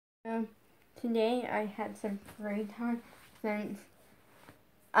So today I had some free time since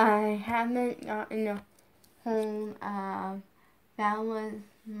I haven't gotten a hold of Bella's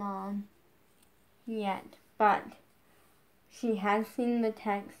mom yet, but she has seen the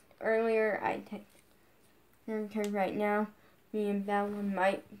text earlier. I texted her because right now me and Bella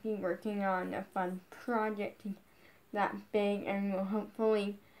might be working on a fun project that big and will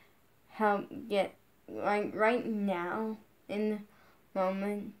hopefully help get, like, right now in the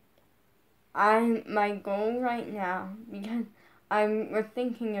moment. My goal right now, because I was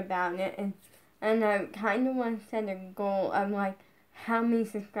thinking about it, and I kind of want to set a goal of, like, how many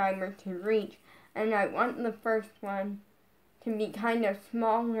subscribers to reach, and I want the first one to be kind of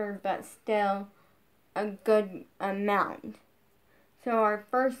smaller, but still a good amount. So our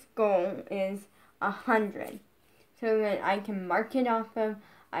first goal is 100, so that I can mark it off of.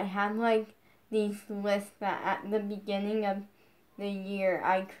 I have, like, these lists that at the beginning of the year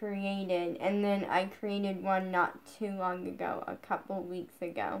I created, and then I created one not too long ago, a couple weeks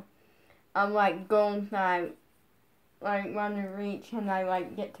ago, of, like, goals that I, like, want to reach, and I,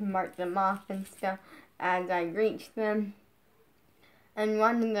 like, get to mark them off and stuff as I reach them. And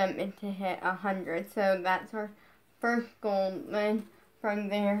one of them is to hit 100, so that's our first goal. Then from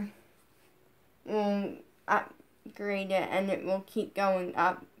there we'll upgrade it and it will keep going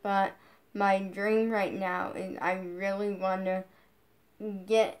up. But my dream right now is I really want to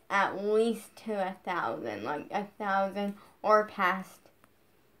get at least to 1,000, like 1,000 or past.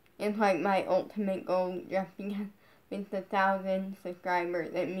 It's like my ultimate goal, just because with 1,000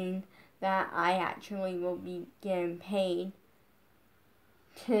 subscribers, it means that I actually will be getting paid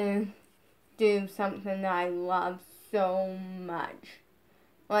to do something that I love so much.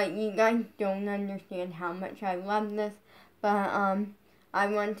 Like, you guys don't understand how much I love this, but I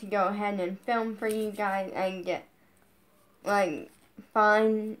want to go ahead and film for you guys and get, like,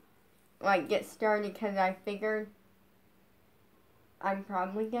 get started, because I figured I'm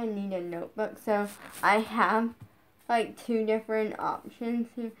probably gonna need a notebook. So I have, like, two different options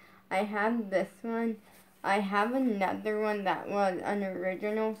here. I have this one. I have another one that was an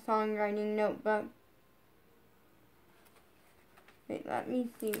original songwriting notebook. Wait, let me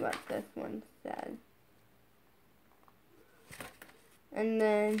see what this one says. And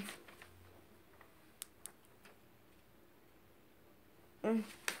then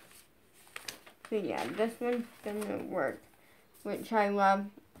so yeah, this one's gonna work, which I love,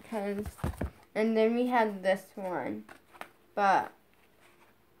 and then we have this one, but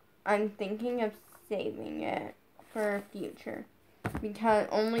I'm thinking of saving it for future, because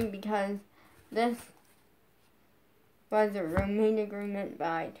this was a roommate agreement, but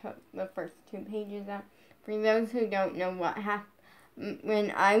I took the first 2 pages out. For those who don't know what happened,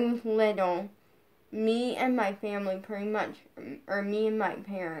 when I was little, me and my family pretty much, or me and my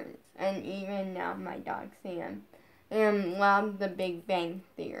parents, and even now my dog Sam, loved The Big Bang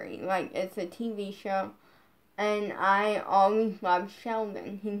Theory. Like, it's a TV show, and I always loved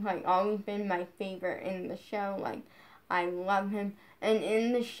Sheldon. He's, like, always been my favorite in the show. Like, I love him. And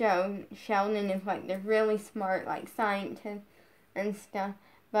in the show, Sheldon is, like, the really smart, like, scientist and stuff.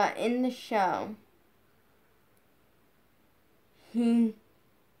 But in the show, he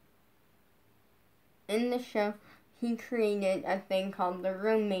created a thing called the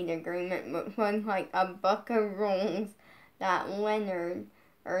roommate agreement, which was, like, a book of rules that Leonard,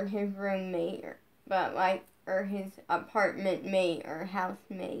 or his roommate, or his apartment mate or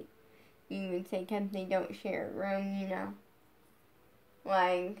housemate, you would say, because they don't share a room, you know.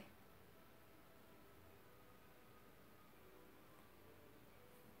 Like,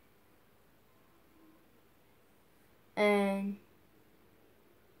 and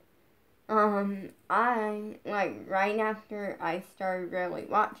right after I started really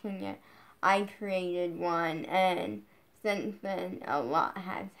watching it, I created one, and since then a lot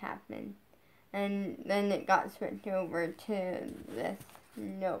has happened. And then it got switched over to this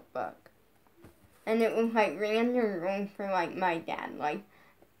notebook. And it was, like, random rules for, like, my dad. Like,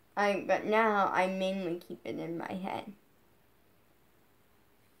 but now I mainly keep it in my head.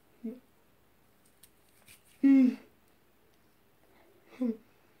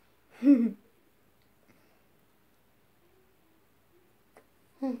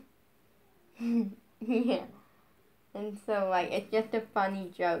 Yeah. And so, like, it's just a funny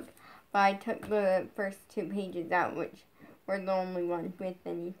joke. But I took the first 2 pages out, which were the only ones with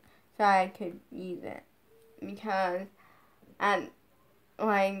any, so I could use it. Because, I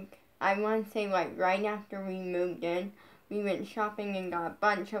want to say, like, right after we moved in, we went shopping and got a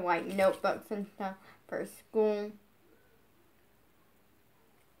bunch of, like, notebooks and stuff for school.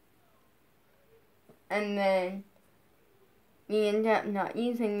 And then we end up not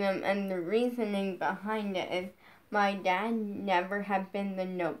using them, and the reasoning behind it is my dad never had been the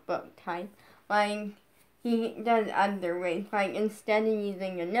notebook type. Like, he does other ways. Like, instead of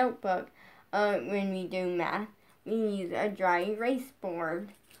using a notebook, when we do math, we use a dry erase board.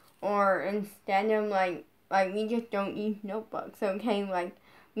 Or instead of, we just don't use notebooks, okay? Like,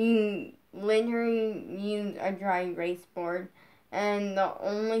 we literally use a dry erase board, and the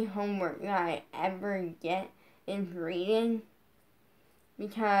only homework that I ever get is reading,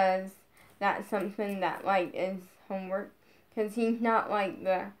 because that's something that, is homework, because he's not,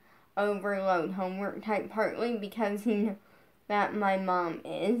 the overload homework type, partly because he knows that my mom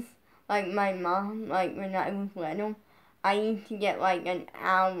is. Like, my mom, when I was little, I used to get, an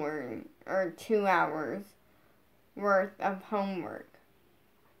hour or 2 hours worth of homework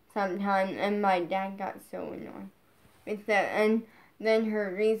sometimes, and my dad got so annoyed with that. And then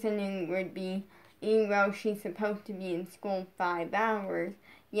her reasoning would be, even though she's supposed to be in school 5 hours,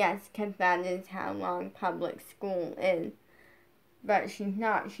 yes, because that is how long public school is, but she's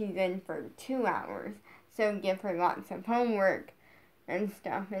not. She's in for 2 hours, so give her lots of homework and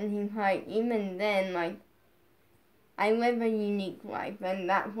stuff. And he's like, even then, I live a unique life, and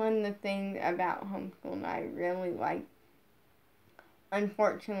that's one of the things about homeschool that I really like.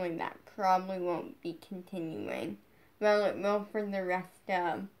 Unfortunately, that probably won't be continuing. Well, it will for the rest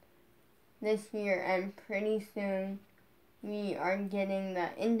of this year, and pretty soon we are getting the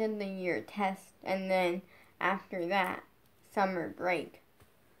end of the year test, and then after that, summer break.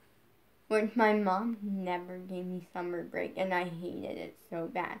 Which my mom never gave me summer break, and I hated it so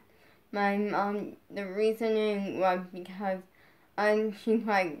bad. My mom, the reasoning was because she's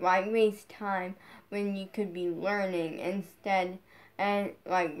like, why waste time when you could be learning instead? And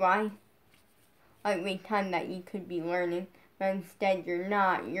why waste time that you could be learning, but instead you're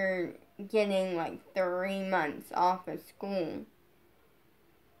not. You're getting 3 months off of school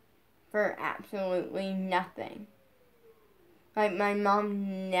for absolutely nothing. My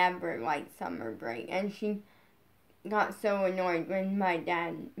mom never liked summer break, and she got so annoyed when my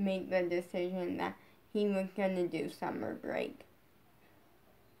dad made the decision that he was going to do summer break.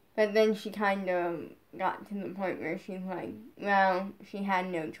 But then she kind of got to the point where she's like, well, she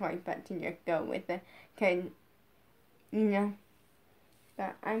had no choice but to just go with it, because,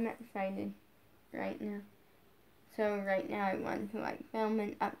 but I'm excited right now. So right now I want to, film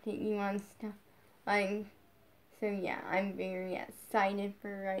and update you on stuff, so yeah, I'm very excited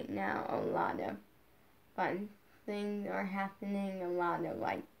for right now. A lot of fun things are happening, a lot of,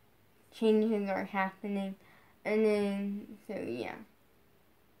 changes are happening, and then, so yeah.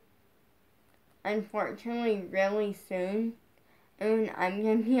 Unfortunately, really soon, and I'm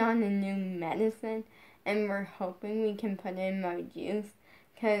going to be on a new medicine, and we're hoping we can put in my juice,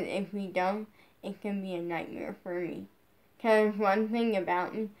 because if we don't, it can be a nightmare for me. Because one thing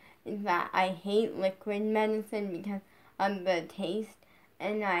about me is that I hate liquid medicine because of the taste,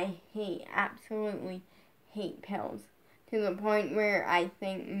 and I absolutely hate pills, to the point where I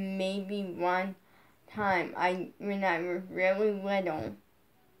think maybe one time, when I was really little,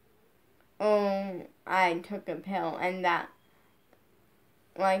 I took a pill, and that,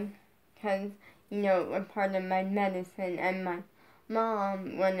 because, it was part of my medicine, and my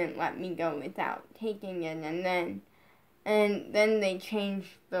mom wouldn't let me go without taking it, and then they changed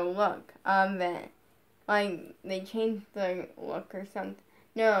the look of it. They changed the look or something.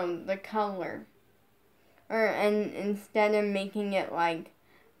 No, the color. And instead of making it,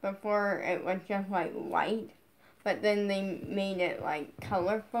 before it was just, white, but then they made it,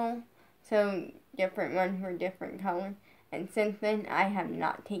 colorful. So different ones were different colors. And since then, I have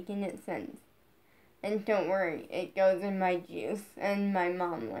not taken it since. And don't worry, it goes in my juice. And my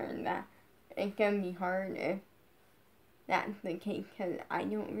mom learned that. It can be hard if that's the case, because I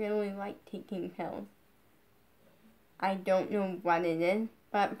don't really like taking pills. I don't know what it is,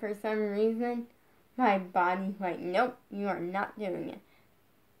 but for some reason, my body's like, nope, you are not doing it.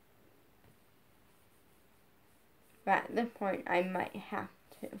 But at this point, I might have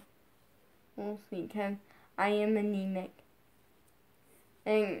to. We'll see, because I am anemic.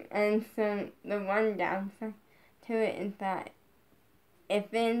 And so the one downside to it is that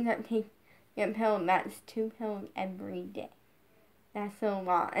if it ends up taking a pill, that's 2 pills every day. That's a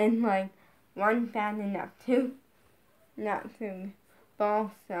lot. And one's bad enough to not to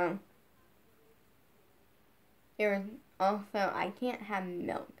fall. So there's also, I can't have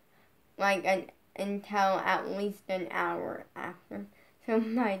milk until at least an hour after. So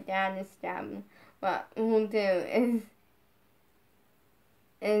my dad established what we'll do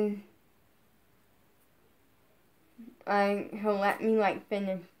is he'll let me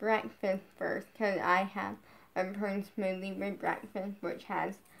finish breakfast first, because I have a prune smoothie with breakfast, which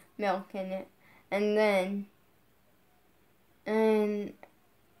has milk in it. And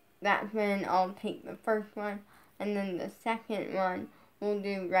that's when I'll take the first one, and then the second one we'll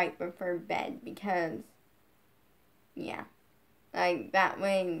do right before bed, because, yeah, like, that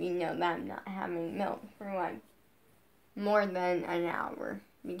way we know that I'm not having milk for, like, more than an hour,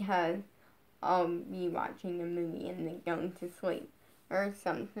 because I'll be watching a movie and then going to sleep, or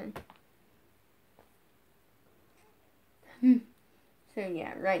something. So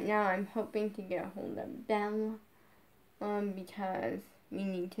yeah, right now I'm hoping to get a hold of Bella, because we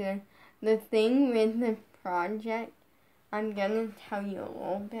need to, the thing with the project, I'm gonna tell you a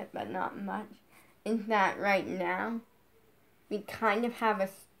little bit, but not much, is that right now, we kind of have a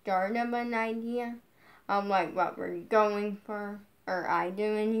start of an idea of, like, what we're going for, or I do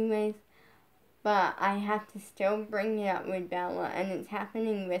anyways, but I have to still bring it up with Bella, and it's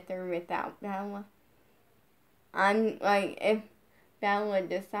happening with or without Bella. I'm, like, if Bella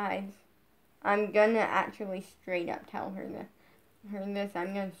decides, I'm gonna actually straight up tell her this.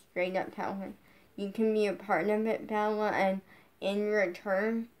 I'm gonna straight up tell her, you can be a part of it, Bella, and in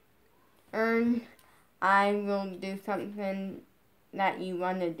return, I will do something that you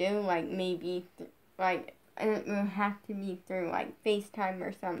want to do, like, maybe, like, it will have to be through, like, FaceTime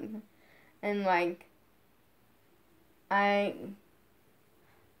or something, and, like,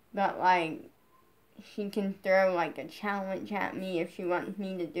 but, like, she can throw, like, a challenge at me if she wants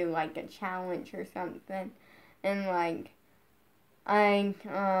me to do, like, a challenge or something, and, like,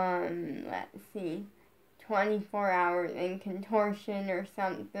 let's see, 24 hours in contortion or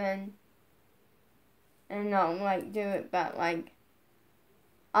something, and I'll, like, do it, but, like,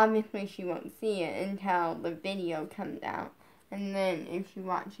 obviously she won't see it until the video comes out, and then if she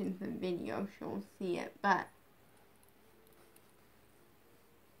watches the video, she'll see it, but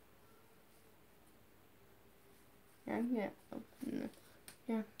I'm gonna open this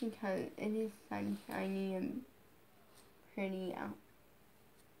just because it is sunshiny and pretty out.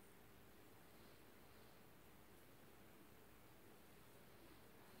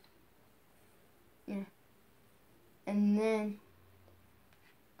 Yeah. And then,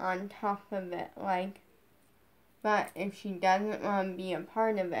 on top of it, like, but if she doesn't want to be a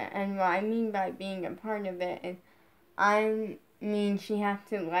part of it, and what I mean by being a part of it is, I mean she has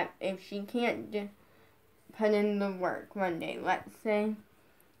to if she can't put in the work one day, let's say,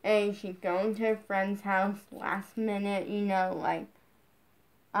 hey, she's going to a friend's house last minute, you know, like,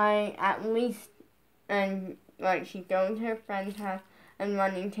 she's going to a friend's house and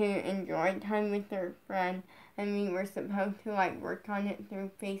wanting to enjoy time with her friend, and we were supposed to, like, work on it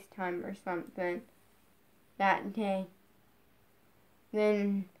through FaceTime or something that day,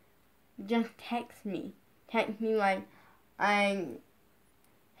 then just text me, like,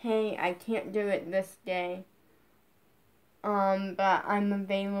 hey, I can't do it this day, but I'm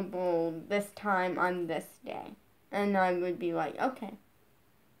available this time on this day, and I would be like, okay,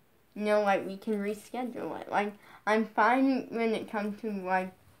 you know, like, we can reschedule it, like, I'm fine when it comes to,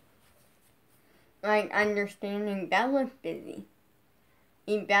 like, understanding Bella's busy.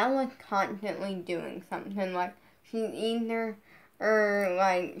 Bella's constantly doing something, like, she's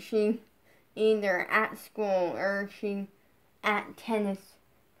either at school, or she's at tennis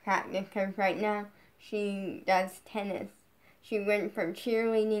practice, because right now, she does tennis. She went from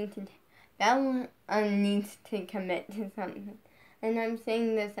cheerleading to Bella needs to commit to something. And I'm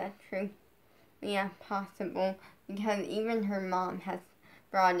saying this as true, yeah, possible, because even her mom has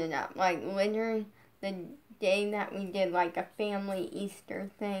brought it up. Like, literally, the day that we did, like, a family Easter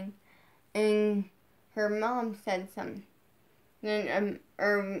thing, and her mom said something. Then,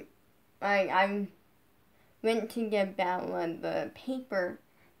 I went to give Bella the paper,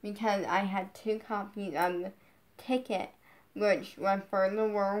 because I had 2 copies of the ticket, which was for the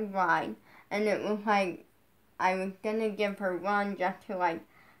worldwide, and it was, like, I was gonna give her one just to, like,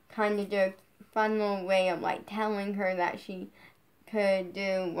 kind of do a fun little way of, like, telling her that she could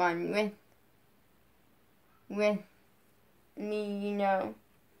do one with me, you know,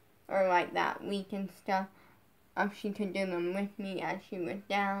 or, like, that week and stuff, if she could do them with me as she was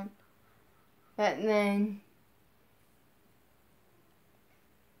down. But then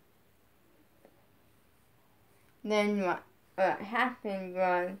what happened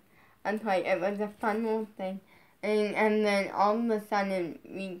was, it was a fun little thing, and then all of a sudden,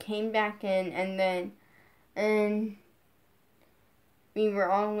 we came back in, and we were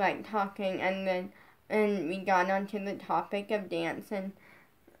all, like, talking, and we got onto the topic of dancing,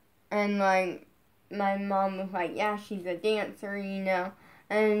 and, like, my mom was like, yeah, she's a dancer, you know,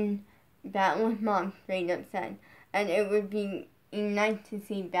 and Bella's mom straight up said, and it would be nice to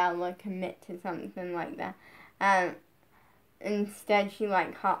see Bella commit to something like that. Um, instead, she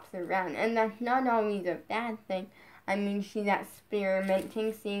like hops around, and that's not always a bad thing. I mean, she's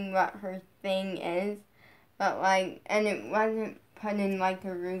experimenting, seeing what her thing is, but like, and it wasn't put in like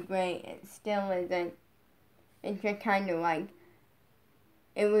a rude way. It still isn't. It's just kind of like,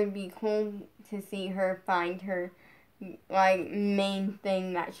 it would be cool to see her find her like main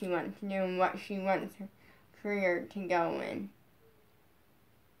thing that she wants to do and what she wants her career to go in.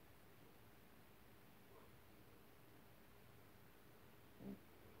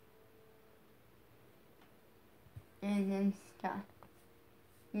 And stuff.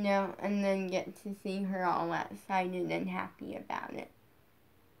 And then get to see her all excited and happy about it.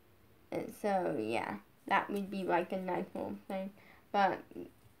 And so, yeah, that would be like a nice little thing. But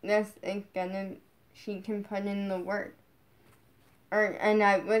this is she can put in the work. And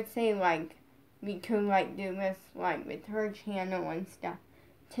I would say, like, we could, like, do this, like, with her channel and stuff,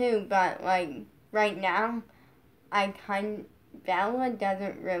 too. But, like, right now, Bella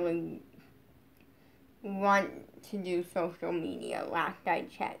doesn't really want to do social media, last I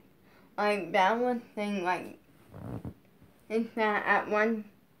checked. Like, Bella's thing, like, is that at one,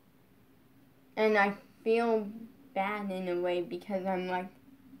 and I feel bad in a way because I'm like,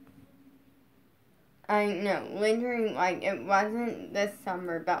 I know, literally, like, it wasn't this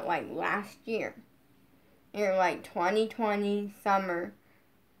summer, but, like, last year, like, 2020 summer,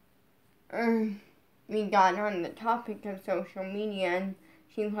 we got on the topic of social media, and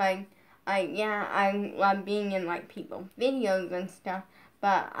she's like, yeah, I love being in, like, people's videos and stuff,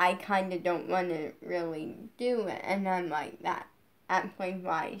 but I kind of don't want to really do it, and I'm like, that's actually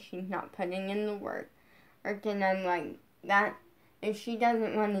why she's not putting in the work, and I'm like, that, if she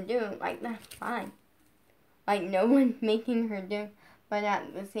doesn't want to do it, like, that's fine, like, no one's making her do it, but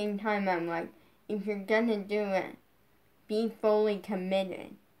at the same time, I'm like, if you're gonna do it, be fully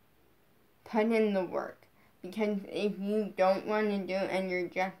committed, put in the work. Because if you don't want to do it and you're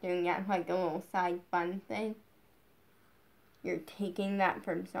just doing it like a little side fun thing, you're taking that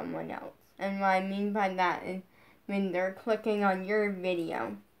from someone else. And what I mean by that is when they're clicking on your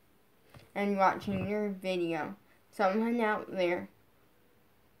video and watching your video, someone out there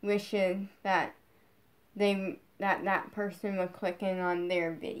wishes that that person was clicking on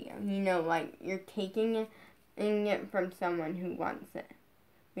their video. Like you're taking it from someone who wants it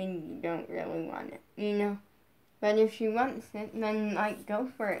when you don't really want it, But if she wants it, then, like, go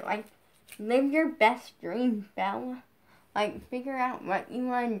for it. Like, live your best dreams, Bella. Like, figure out what you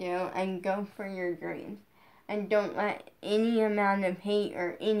want to do and go for your dreams. And don't let any amount of hate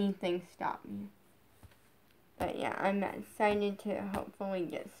or anything stop you. But, yeah, I'm excited to hopefully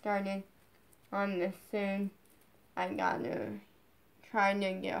get started on this soon. I gotta try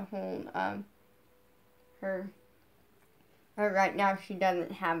to get a hold of her. But right now, she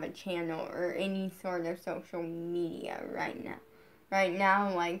doesn't have a channel or any sort of social media right now. Right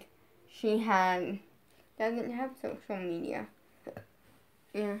now, like, she doesn't have social media.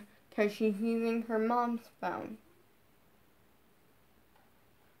 Yeah, because she's using her mom's phone.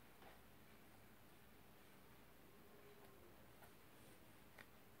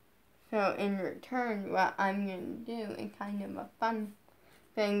 So, in return, what I'm going to do is kind of a fun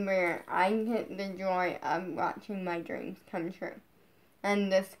thing where I get the joy of watching my dreams come true. And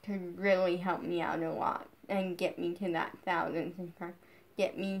this could really help me out a lot and get me to that 1,000 subscribers.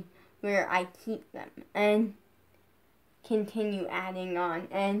 Get me where I keep them and continue adding on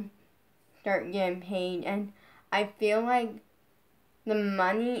and start getting paid. And I feel like the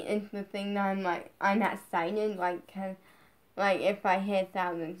money is the thing that I'm excited, like, cause, like, if I hit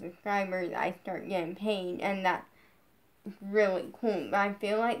 1,000 subscribers, I start getting paid, and that's really cool. But I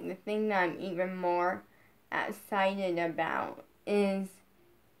feel like the thing that I'm even more excited about is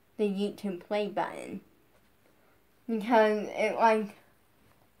the YouTube play button. Because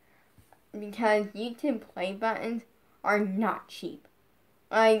because YouTube play buttons are not cheap.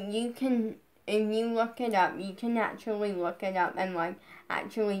 Like, if you look it up, you can actually look it up and, like,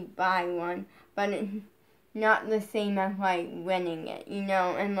 actually buy one. But it's not the same as, like, winning it,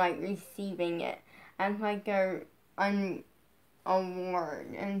 and, like, receiving it as, like, an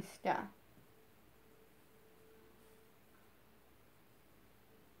award and stuff.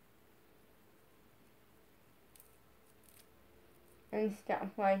 And stuff,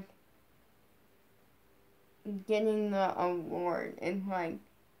 like, getting the award is, like,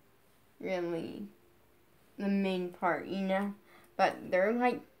 really the main part, But they're,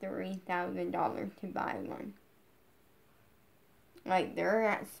 like, $3,000 to buy one. Like,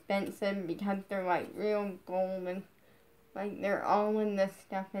 they're expensive because they're, like, real gold and, like, they're all in this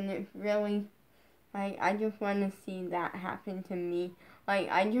stuff, and it's really, like, I just want to see that happen to me. Like,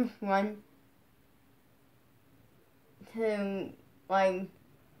 I just want to, like,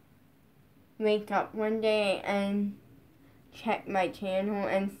 wake up one day and check my channel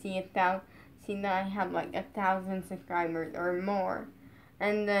and see that I have, like, 1,000 subscribers or more.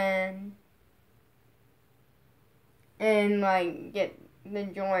 And then, and, like, get the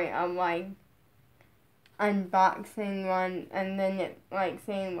joy of, like, unboxing one, and then it, like,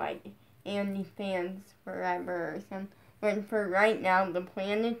 saying, like, Andy Fans Forever or something. But for right now, the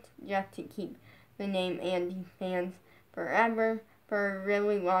plan is just to keep the name Andy Fans Forever for a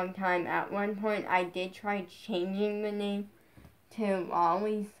really long time. At one point, I did try changing the name to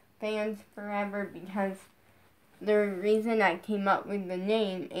Lolly's Fans Forever, because the reason I came up with the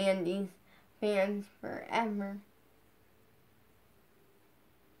name Andy's Fans Forever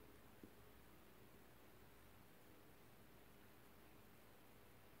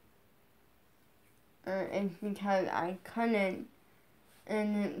is because I couldn't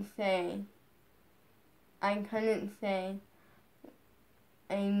say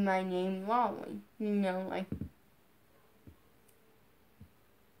my name Lolly, like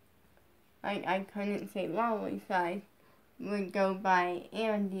I couldn't say Lolly, so I would go by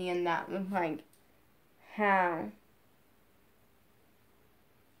Andy, and that was, like, how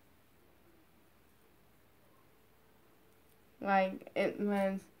it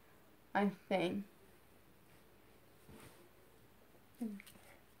was a thing.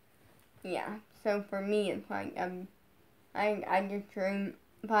 Yeah, so for me, it's like, I just dream,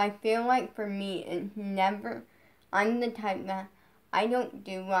 but I feel like for me, it's never, I'm the type that I don't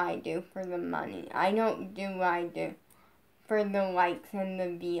do what I do for the money. I don't do what I do for the likes and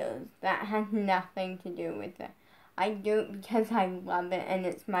the views. That has nothing to do with it. I do it because I love it and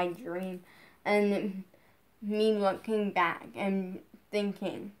it's my dream. And me looking back and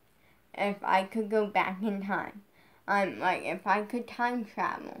thinking, if I could go back in time, like, if I could time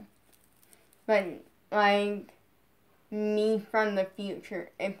travel, but, like, me from the future,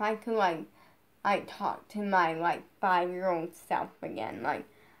 if I could, like, talk to my, like, 5-year-old self again, like,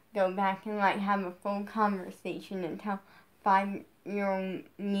 go back and, like, have a full conversation and tell 5-year-old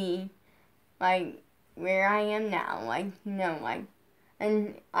me, like, where I am now, like, like,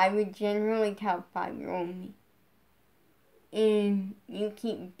 and I would generally tell 5-year-old me, and you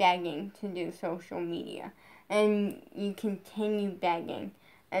keep begging to do social media, and you continue begging,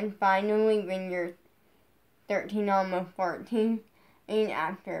 and finally, when you're 13, almost 14, and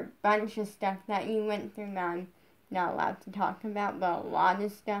after a bunch of stuff that you went through that I'm not allowed to talk about, but a lot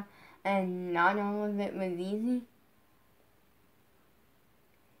of stuff, and not all of it was easy,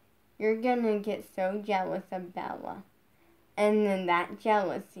 you're gonna get so jealous of Bella. And then that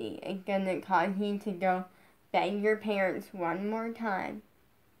jealousy is gonna cause you to go beg your parents one more time.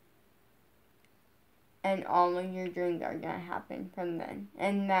 And all of your dreams are gonna happen from then.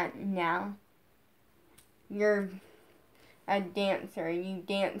 And that now, you're a dancer. You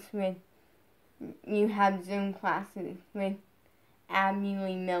dance with, you have Zoom classes with Abby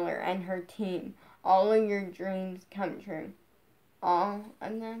Lee Miller and her team. All of your dreams come true. All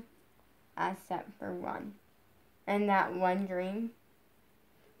of them, except for one. And that one dream,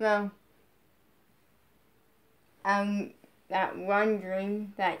 well, that one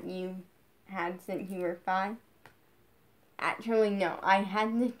dream that you had since you were 5, actually, no, I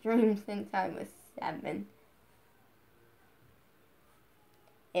had this dream since I was 7.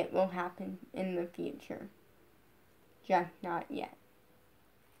 It will happen in the future, just not yet.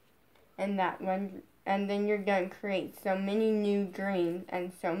 And then you're going to create so many new dreams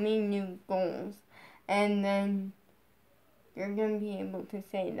and so many new goals, and then you're going to be able to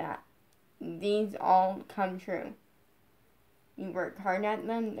say that these all come true. You work hard at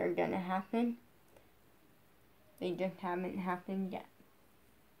them, they're going to happen. They just haven't happened yet.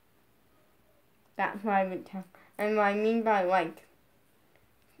 That's what I would tell. And what I mean by, like,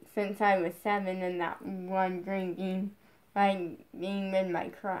 since I was 7 and that one dream being with my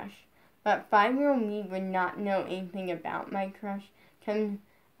crush. But 5-year-old me would not know anything about my crush. Because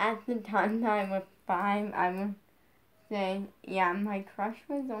at the time that I was 5, I would say, yeah, my crush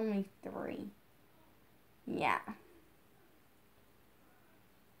was only 3. Yeah.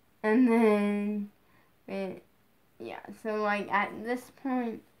 And then, so, like, at this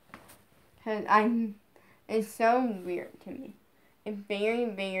point, because it's so weird to me. It's very,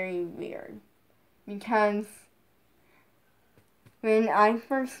 very weird. Because when I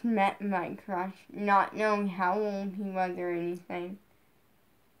first met my crush, not knowing how old he was or anything,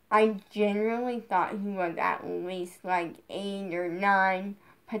 I generally thought he was at least, like, 8 or 9,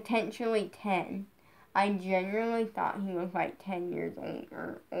 potentially 10. I generally thought he was, like, 10 years old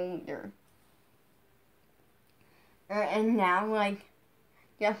or older. And now, like,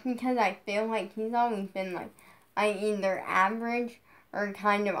 just because I feel like he's always been, like, I'm either average or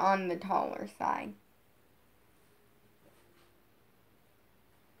kind of on the taller side.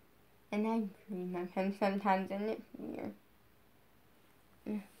 And I dream of him sometimes, and it's weird.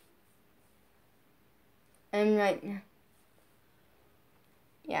 And right now,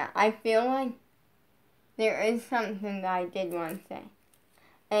 yeah, I feel like there is something that I did want to say.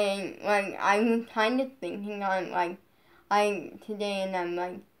 And, like, I'm kind of thinking on, like, today, and I'm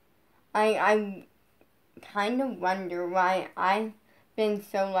like, I kind of wonder why I've been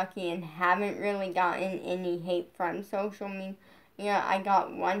so lucky and haven't really gotten any hate from social media. Yeah, I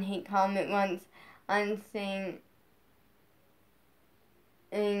got one hate comment once on saying,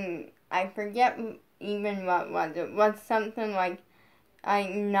 and I forget even what was it. Was something like,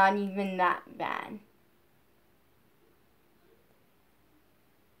 I'm not even that bad.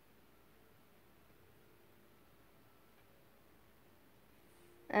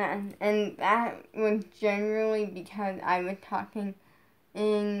 And that was generally because I was talking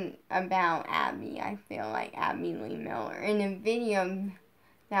about Abby. I feel like Abby Lee Miller in a video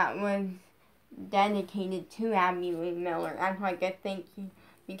that was dedicated to Abby Lee Miller as like a thank you,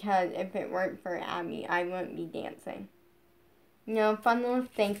 because if it weren't for Abby, I wouldn't be dancing. You know, fun little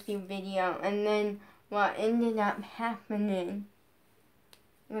thank you video. And then what ended up happening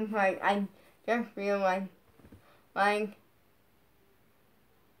was like, I just realized, like,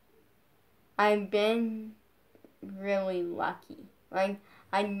 I've been really lucky. Like,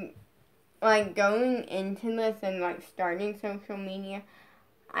 going into this and, like, starting social media,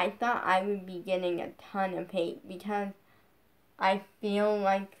 I thought I would be getting a ton of hate because I feel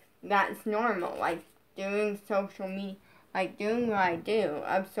like that's normal. Like, doing social media, like, doing what I do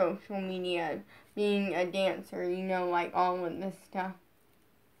of social media, being a dancer, you know, like, all of this stuff.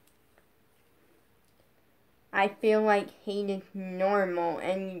 I feel like hate is normal,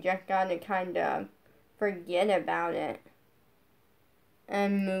 and you just gotta kind of forget about it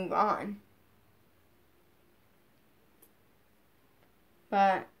and move on.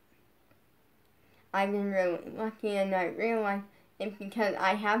 But I've been really lucky, and I realize it's because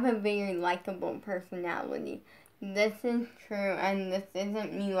I have a very likable personality. This is true, and this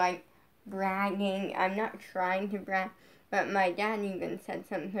isn't me, like, bragging. I'm not trying to brag, but my dad even said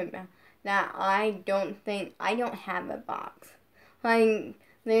something about that I don't have a box. Like,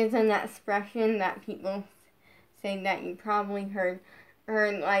 there's an expression that people say that you probably heard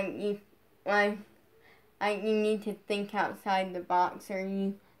like, you need to think outside the box, or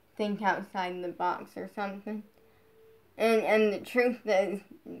you think outside the box or something. And the truth is,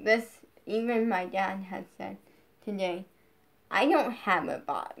 this, even my dad has said today, I don't have a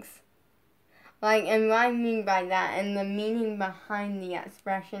box. Like, and what I mean by that, and the meaning behind the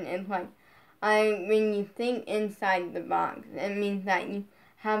expression is, like, when you think inside the box, it means that you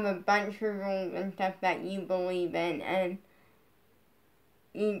have a bunch of rules and stuff that you believe in, and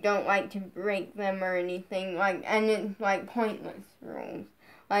you don't like to break them or anything, like, and it's, like, pointless rules.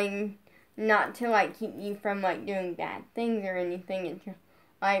 Like, not to, like, keep you from, like, doing bad things or anything, it's just,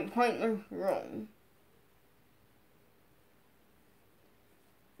 like, pointless rules.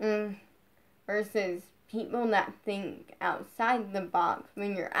 Versus people that think outside the box.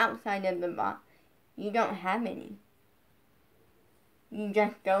 When you're outside of the box, you don't have any. You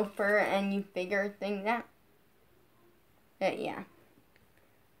just go for it and you figure things out. But yeah.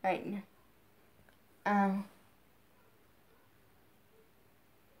 Right now.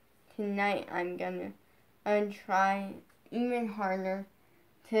 Tonight I'm gonna try even harder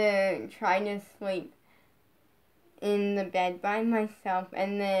to try to sleep in the bed by myself,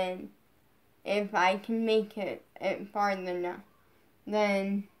 and then if I can make it far enough,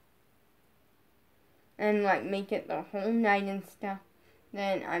 then, and like make it the whole night and stuff,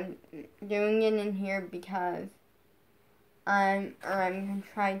 then I'm doing it in here because I'm gonna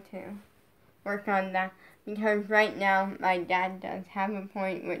try to work on that, because right now my dad does have a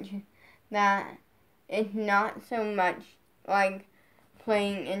point, which is that it's not so much like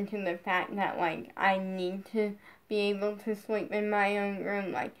playing into the fact that, like, I need to be able to sleep in my own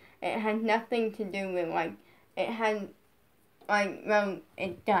room. Like, it has nothing to do with, like, it has, like, well,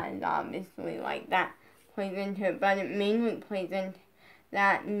 it does, obviously, like, that plays into it, but it mainly plays into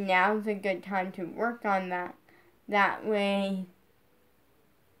that now's a good time to work on that. That way,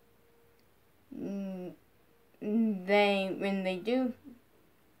 when they do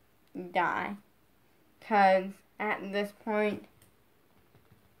die, because at this point,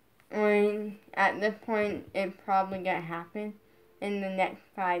 it's probably gonna happen in the next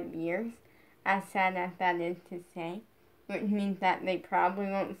 5 years, as sad as that is to say, which means that they probably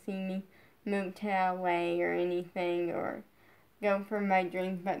won't see me move to LA or anything, or go for my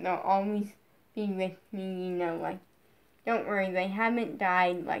dreams, but they'll always be with me, you know, like, don't worry, they haven't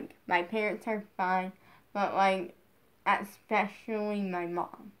died, like, my parents are fine, but, like, especially my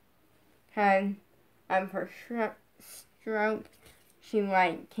mom, because of her stroke, she,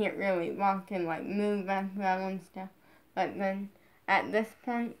 like, can't really walk and, like, move as well and stuff, but then, at this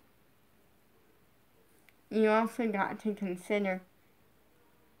point, you also got to consider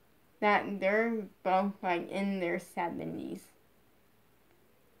that they're both, like, in their 70s.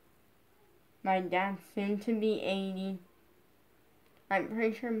 My dad's soon to be 80. I'm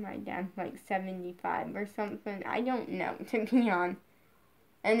pretty sure my dad's like 75 or something. I don't know, to be honest.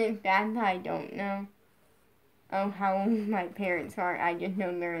 And it's bad that I don't know how old my parents are. I just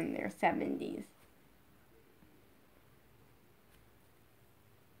know they're in their 70s.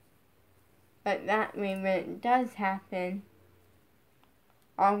 But that way, when it does happen,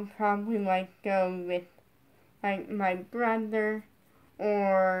 I'll probably, like, go with, like, my brother,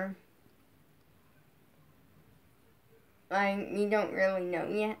 or, like, we don't really know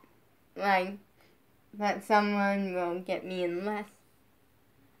yet, like, that someone will get me unless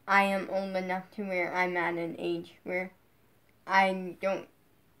I am old enough to where I'm at an age where I don't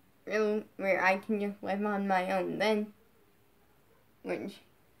really, where I can just live on my own then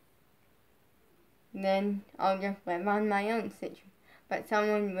I'll just live on my own situation. But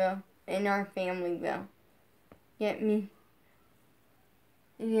someone will, in our family, will get me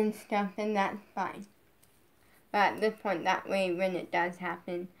and stuff, and that's fine. But at this point, that way, when it does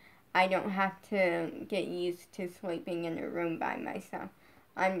happen, I don't have to get used to sleeping in a room by myself.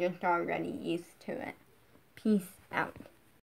 I'm just already used to it. Peace out.